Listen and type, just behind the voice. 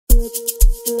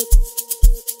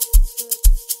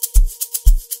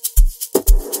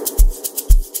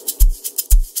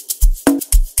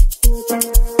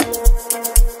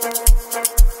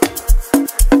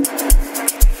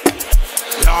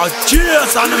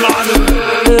Cheers, animal.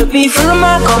 Baby, follow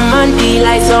my command,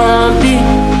 like zombie.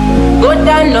 Go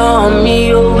down on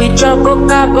me, oh, with your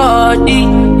coca body.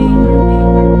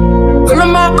 Follow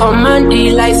my command,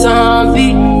 like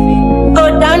zombie.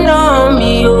 Go down on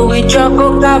me, oh, with your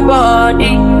coca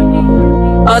body.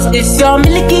 Us this your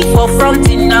milky for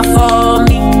fronting now for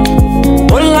me.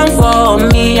 Hold on for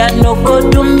me, I no go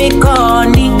do me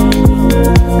corny.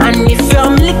 And if you're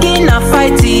milky na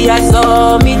fighty, I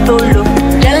saw me to look.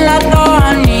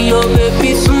 Your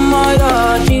baby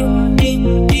smile,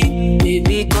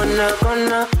 baby gonna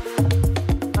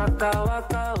waka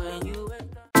waka when you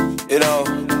enter. You know,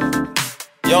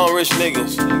 young rich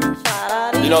niggas.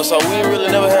 You know, so we ain't really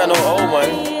never had no old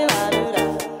money.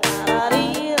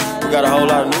 We got a whole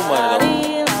lot of new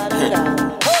money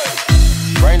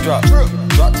though. Raindrop,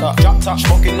 drop top,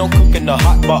 smoking, no cooking, the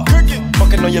hot pot.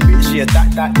 Fucking on your bitch, yeah,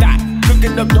 that.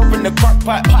 Cooking up dope in the crock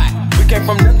pot. We came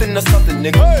from nothing to something,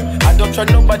 nigga. I don't try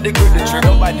nobody, grip the trigger.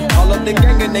 Nobody call up the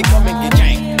gang and they come and get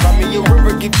gang. Call me a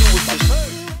river, give you with this.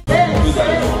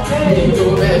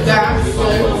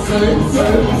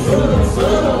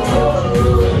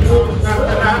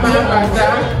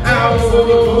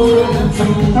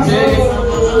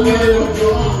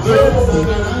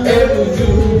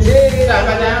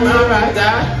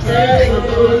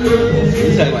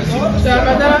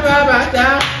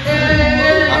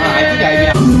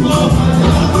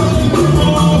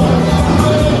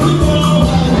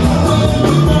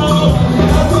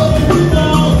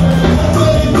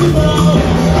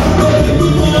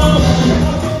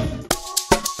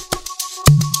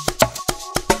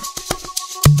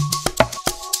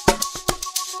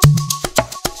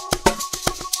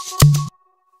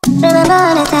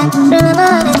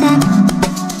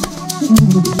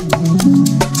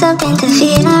 Something to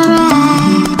feel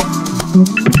alright.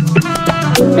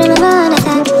 Remember the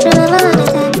time.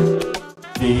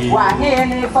 Why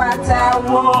any fata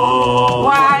wo?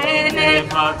 Why any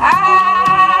fata?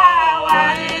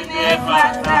 Why any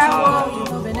fata wo?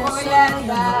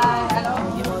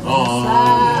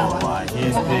 Why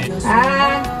is it?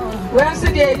 Where's the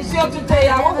day? It's your to tell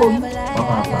you home.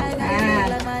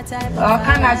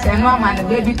 Can I say no man, the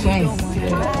baby twins?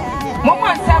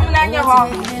 Mama, tell me that you're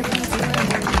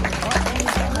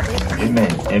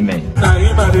Amen, amen.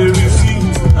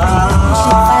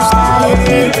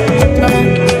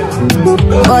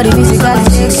 Body physically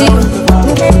sexy,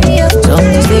 so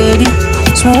steady,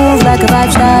 smooth like a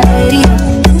 5-star lady.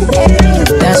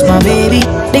 That's my baby,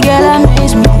 the girl that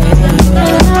makes me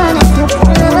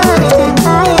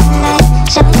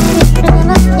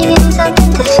you give me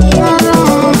something to feel alright.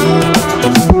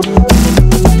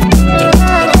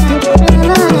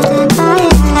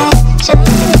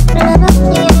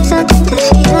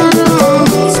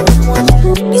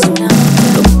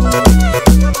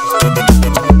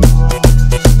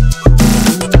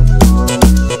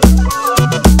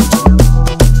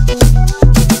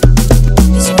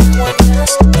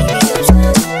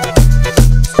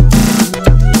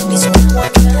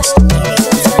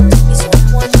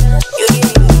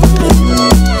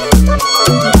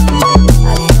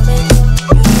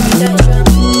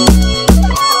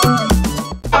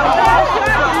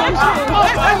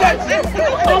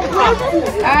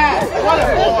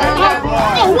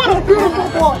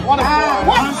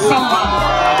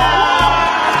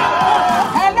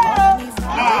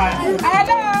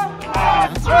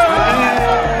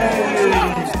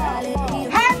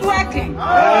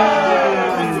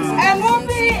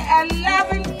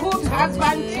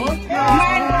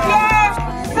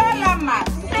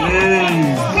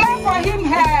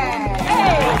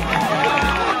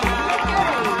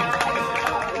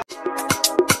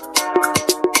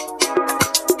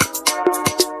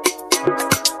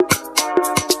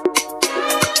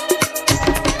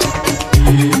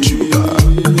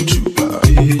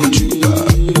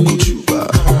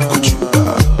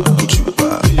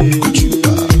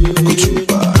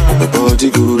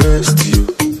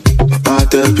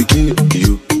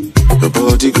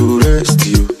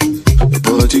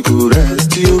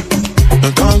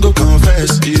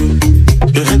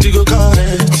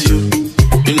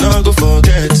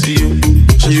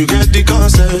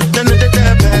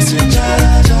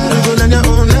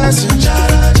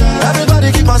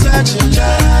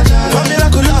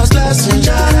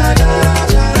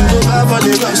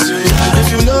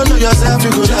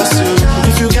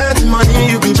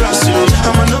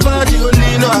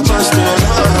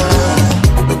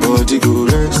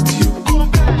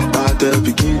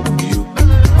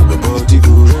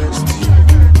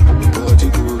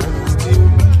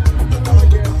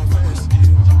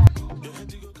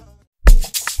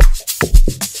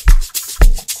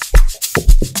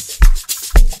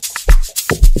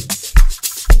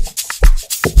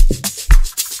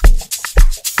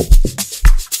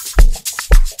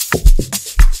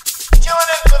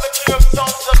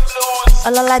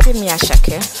 Ololade mi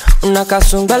ashake.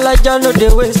 Unakasungbala no dey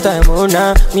waste time, oh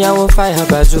nah. Me I won't fire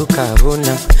bazooka, oh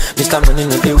nah. Mr. Money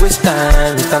no dey waste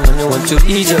time, Mr. Money want to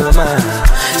ease your mind.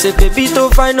 Say baby to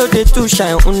find no dey too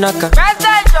shine, unaka.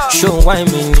 Show why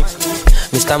me ni.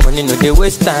 Mr. Money no dey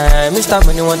waste time, Mr.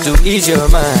 Money want to ease your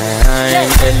mind.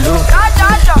 Hello,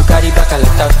 you carry back a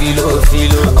lot of filo.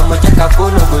 I'ma check a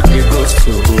phone, no go dey ghost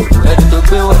you. Ready to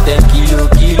pay what 10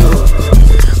 kilo.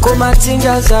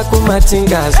 Kumatingaza,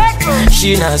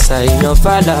 Shina sa inyo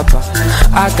falapa.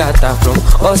 Agata from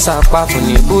Osapa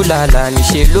funi bulala.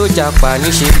 Nishe lo japa.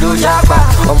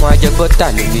 Omo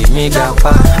ajebota libi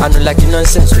migapa. I don't like the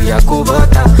nonsense we are go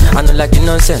bota.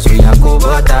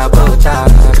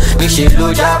 Nishe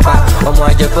lo japa. Omo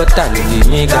ajebota libi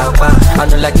migapa. I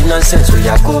don't like the nonsense we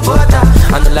are go bota.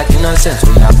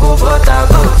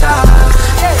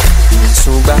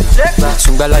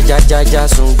 Sunga la ja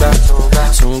sunga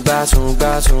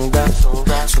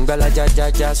la ja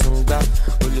sunga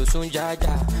olo sunga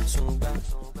sunga.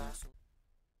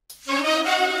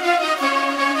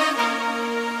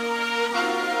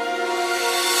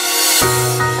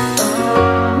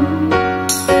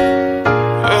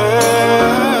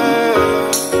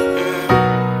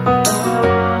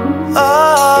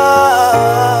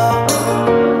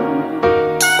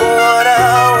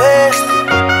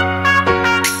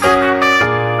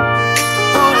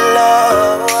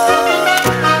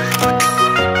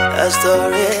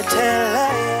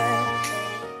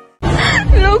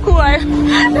 Look what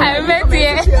I met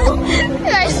here.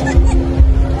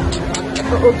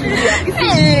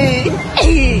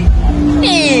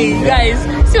 Hey,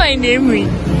 guys, see my name ring.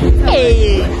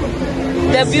 Hey,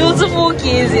 the beautiful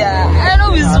kids, yeah. I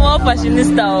know it's small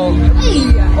fashionista.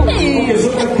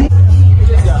 Hey.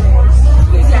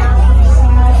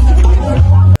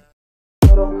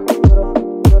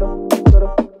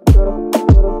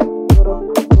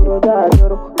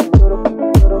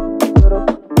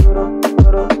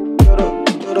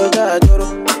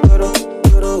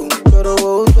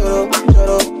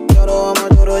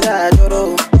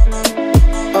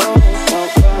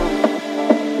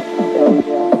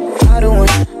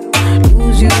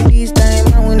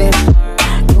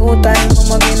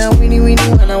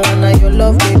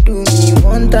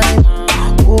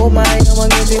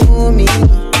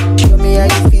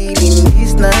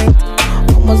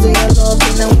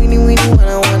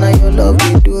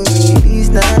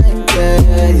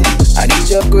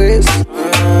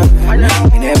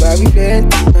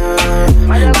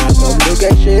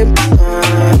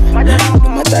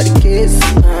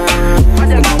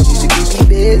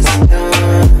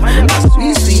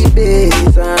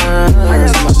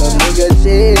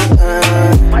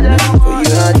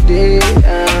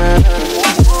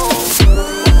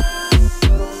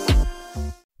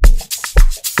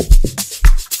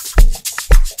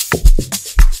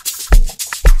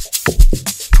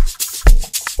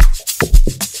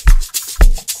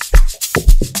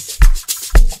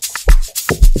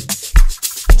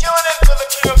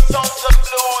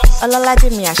 Ololade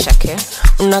mi ashake.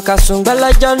 Unakasungbala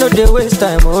no dey waste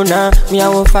time, oh nah. Me I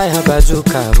won't fire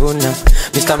bazooka, oh nah.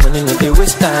 Mr. Money no dey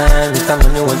waste time, Mr.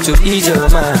 Money want to ease your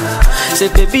mind. Say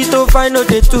baby to find no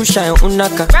dey too shine,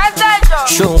 unaka.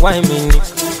 Show why me ni.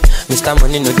 Mr.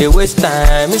 Money no dey waste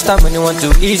time, Mr. Money want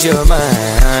to ease your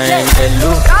mind.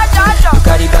 Hello, you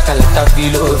carry back a lot of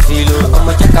filo.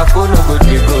 I'ma check a phone, no go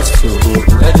dey ghost you.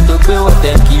 Ready to pay what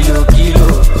 10 kilo.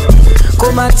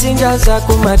 Kumatingaza,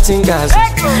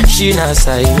 Shina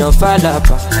sa inyo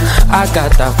falapa.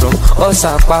 Agata from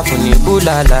Osapa funi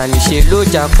bulala. Nishe lo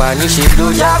japa.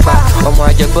 Omo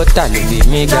ajebota libi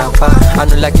migapa. I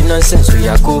don't like the nonsense we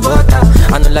are go bota.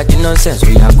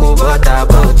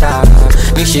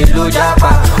 Nishe lo japa.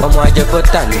 Omo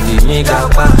ajebota libi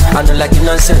migapa. I don't like the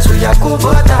nonsense we are go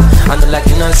bota.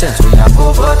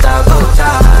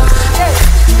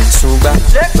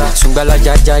 Sunga la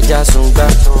ja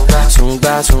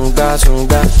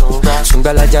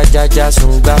sunga la ja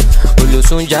sunga olo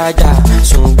sunga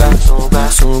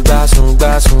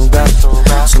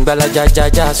la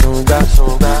ja sunga.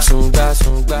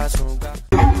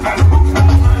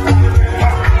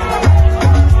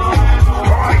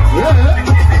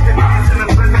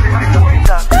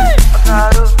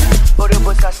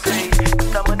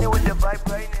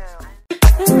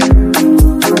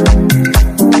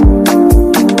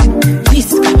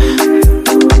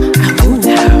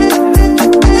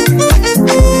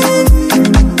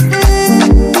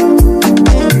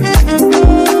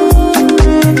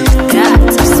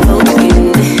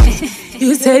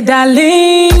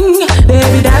 Darling,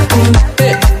 baby, that thing,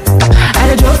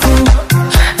 I just you.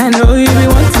 I know you be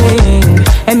wanting,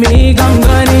 and me gone,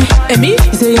 and me.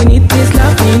 You say you need this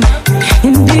loving, you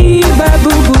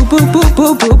Oh no,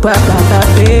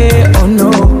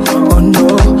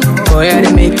 boy, I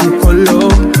didn't make you colo.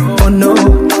 Oh no,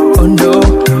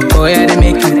 boy, I didn't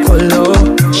make you colo.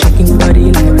 Shaking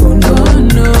body like bondo,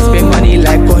 spend money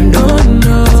like bondo.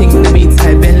 Sing the beats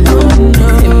I bend low.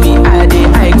 See me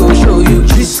I go show you.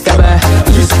 Iskaba,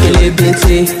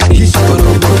 iskelebete,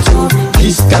 iskoroboto.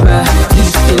 Iskaba,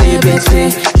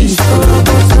 iskelebete,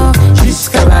 iskoroboto.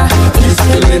 Iskaba,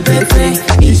 iskelebete,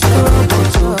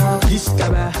 iskoroboto.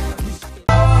 Iskaba.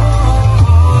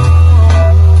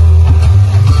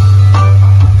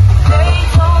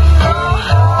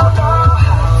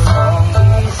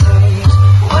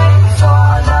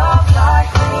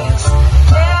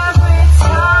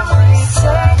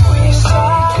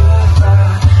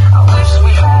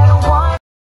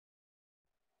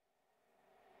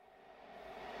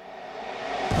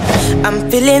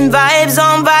 I'm feeling vibes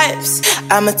on vibes.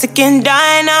 I'm a ticking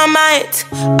dynamite.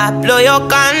 I blow your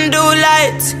candle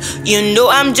light. You know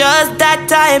I'm just that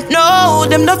type. No,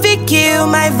 them no fit kill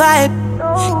my vibe.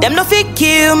 Them no fit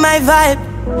kill my vibe.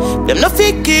 Them no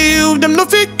fit kill. Them no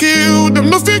fit kill.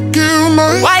 Them no fit kill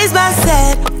my. Wise man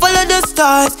said, follow the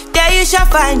stars. There you shall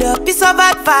find a piece of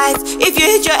advice. If you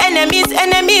hit your enemies,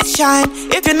 enemies shine.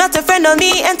 If you're not a friend of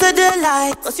me, enter the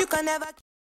light. 'Cause you can never.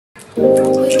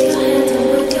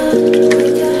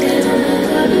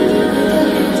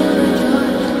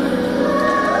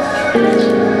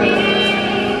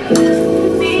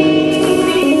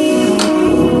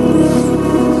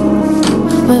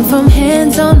 Went from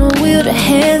hands on the wheel to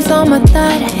hands on my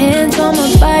thigh, to hands on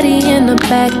my body in the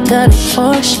back of the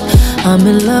Porsche. I'm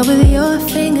in love with your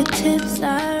fingertips.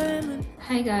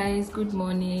 Hi guys, good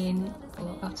morning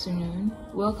or afternoon.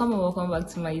 Welcome back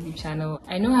to my YouTube channel.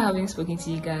 I know I haven't spoken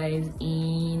to you guys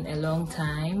in a long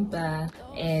time, but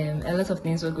a lot of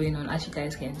things were going on, as you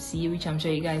guys can see, which I'm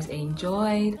sure you guys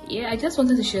enjoyed. Yeah, I just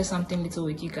wanted to share something little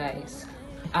with you guys.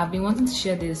 I've been wanting to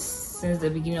share this since the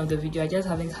beginning of the video. I just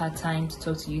haven't had time to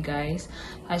talk to you guys,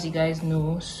 as you guys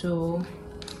know. So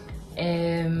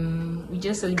we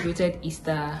just celebrated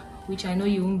Easter, which I know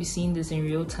you won't be seeing this in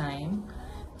real time,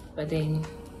 but then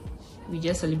we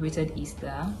just celebrated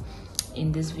Easter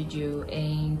in this video,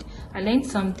 and I learned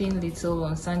something little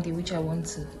on Sunday which I want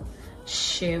to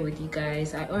share with you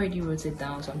guys. I already wrote it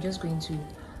down, so I'm just going to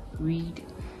read.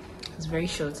 It's very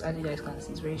short, as you guys can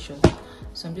see, it's very short,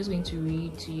 so I'm just going to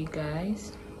read to you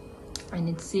guys. And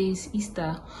it says,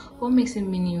 Easter, what makes it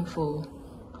meaningful?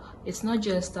 It's not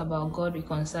just about God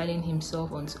reconciling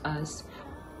himself unto us.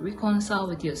 Reconcile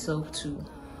with yourself too.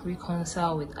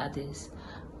 Reconcile with others.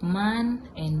 Man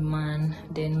and man,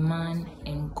 then man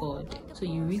and God. So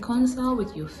you reconcile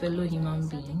with your fellow human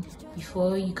being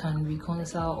before you can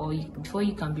reconcile, or before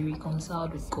you can be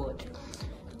reconciled with God.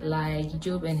 Like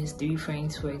Job and his 3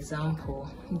 friends, for example,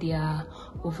 their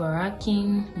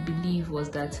overarching belief was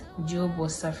that Job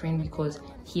was suffering because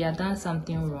he had done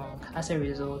something wrong. As a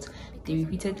result, they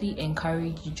repeatedly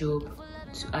encouraged Job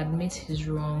to admit his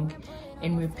wrong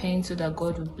and repent so that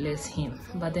God would bless him.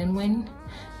 But then when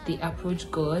they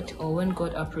approached God, or when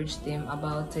God approached them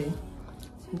about it,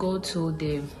 God told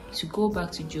them to go back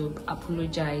to Job,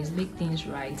 apologize, make things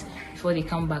right before they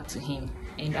come back to him.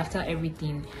 And after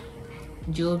everything,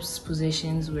 Job's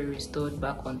possessions were restored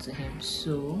back onto him.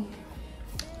 So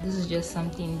this is just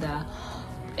something that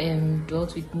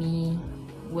dwelt with me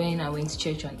when I went to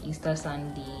church on Easter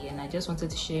Sunday, and I just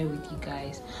wanted to share with you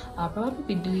guys. I'll probably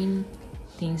be doing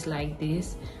things like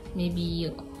this,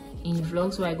 maybe in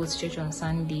vlogs where I go to church on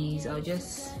Sundays. I'll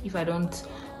just, if I don't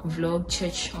vlog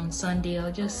church on Sunday,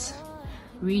 I'll just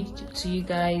read to you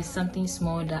guys something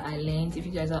small that I learned. If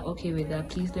you guys are okay with that,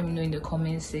 please let me know in the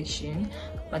comment section.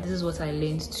 But this is what I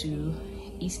learned to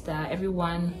Easter.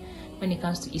 Everyone, when it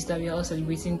comes to Easter, we are all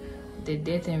celebrating the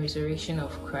death and resurrection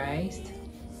of Christ,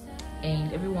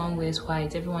 and everyone wears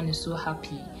white. Everyone is so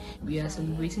happy. We are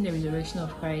celebrating the resurrection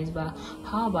of Christ, but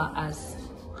how about us?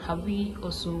 Have we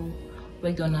also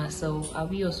worked on ourselves? Are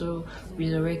we also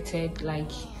resurrected?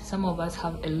 Like, some of us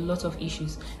have a lot of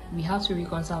issues. We have to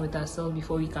reconcile with ourselves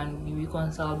before we can be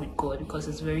reconciled with God, because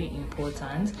it's very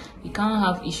important. You can't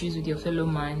have issues with your fellow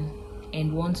man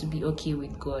and want to be okay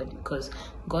with God, because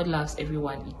God loves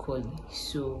everyone equally.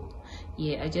 So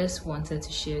yeah, I just wanted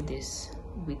to share this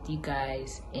with you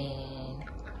guys. And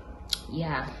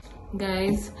yeah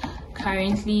guys,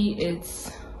 currently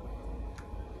it's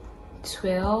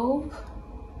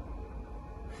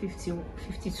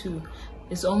 12:52.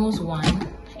 It's almost 1,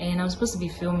 and I'm supposed to be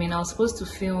filming. I was supposed to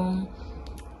film,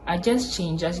 I just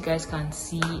changed, as you guys can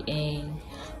see, and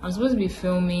I'm supposed to be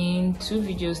filming 2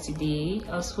 videos today.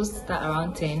 I was supposed to start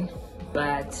around 10,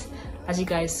 but as you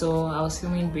guys saw, I was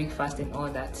filming breakfast and all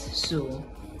that. So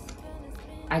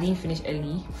I didn't finish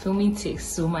early. Filming takes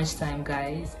so much time,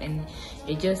 guys, and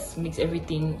it just makes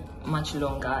everything much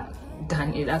longer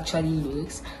than it actually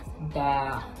looks.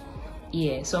 But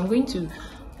yeah, so I'm going to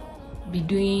be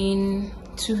doing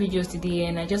 2 videos today,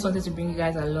 and I just wanted to bring you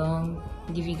guys along,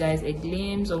 give you guys a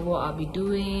glimpse of what I'll be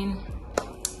doing.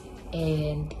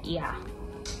 And yeah,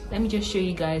 let me just show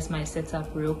you guys my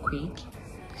setup real quick.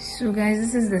 So guys,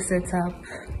 this is the setup.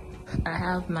 I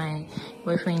have my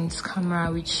boyfriend's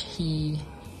camera, which he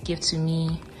gave to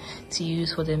me to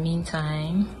use for the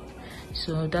meantime.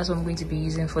 So that's what I'm going to be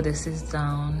using for the sit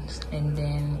downs. And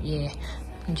then yeah,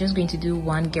 I'm just going to do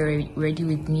one get ready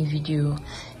with me video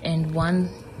and one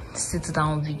sit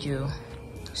down video.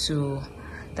 So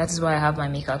that is why I have my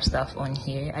makeup stuff on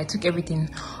here. I took everything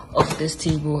off this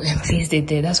table and placed it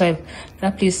there. That's why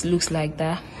that place looks like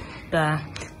that. But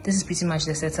this is pretty much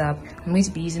the setup. I'm going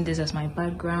to be using this as my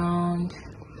background.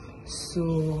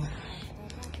 So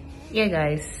yeah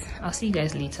guys, I'll see you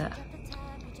guys later.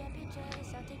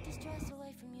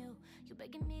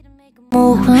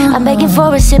 I'm begging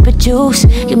for a sip of juice.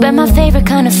 You bet my favorite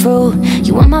kind of fruit.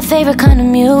 You want my favorite kind of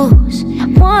muse.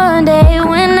 One day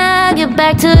when I get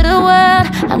back to the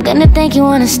world, I'm gonna thank you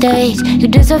on the stage. You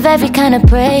deserve every kind of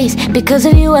praise. Because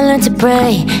of you I learned to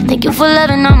pray. Thank you for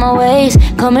loving all my ways.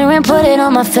 Come here and put it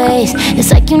on my face.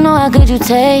 It's like you know how good you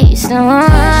taste.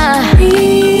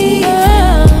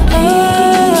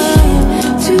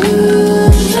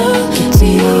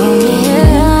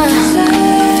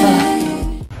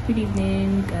 Good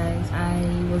evening guys. I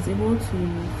was able to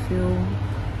film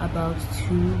about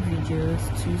 2 videos,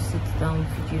 2 sit-down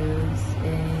videos,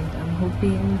 and I'm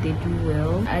hoping they do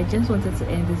well. I just wanted to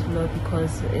end this vlog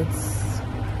because it's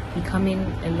becoming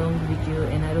a long video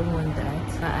and I don't want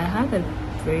that. I had a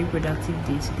very productive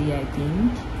day today. I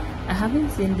think I haven't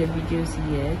seen the videos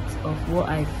yet of what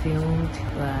I filmed,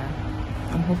 but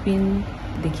I'm hoping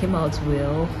they came out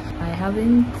well. I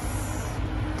haven't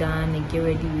done a get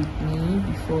ready with me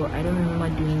before. I don't remember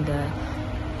doing that,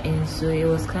 and so it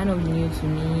was kind of new to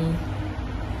me,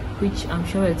 which I'm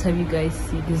sure by the time you guys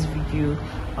see this video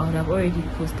I would have already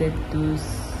posted those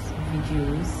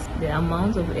videos. The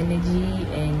amount of energy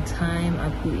and time I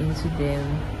put into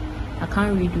them, I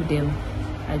can't redo them.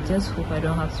 I just hope I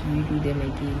don't have to redo them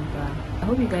again. But I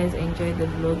hope you guys enjoyed the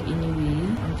vlog anyway.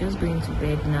 I'm just going to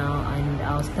bed now and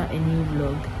I'll start a new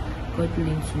vlog, God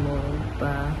willing, tomorrow.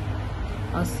 But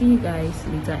I'll see you guys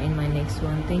later in my next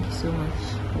one. Thank you so much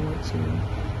for watching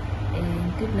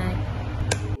and good night.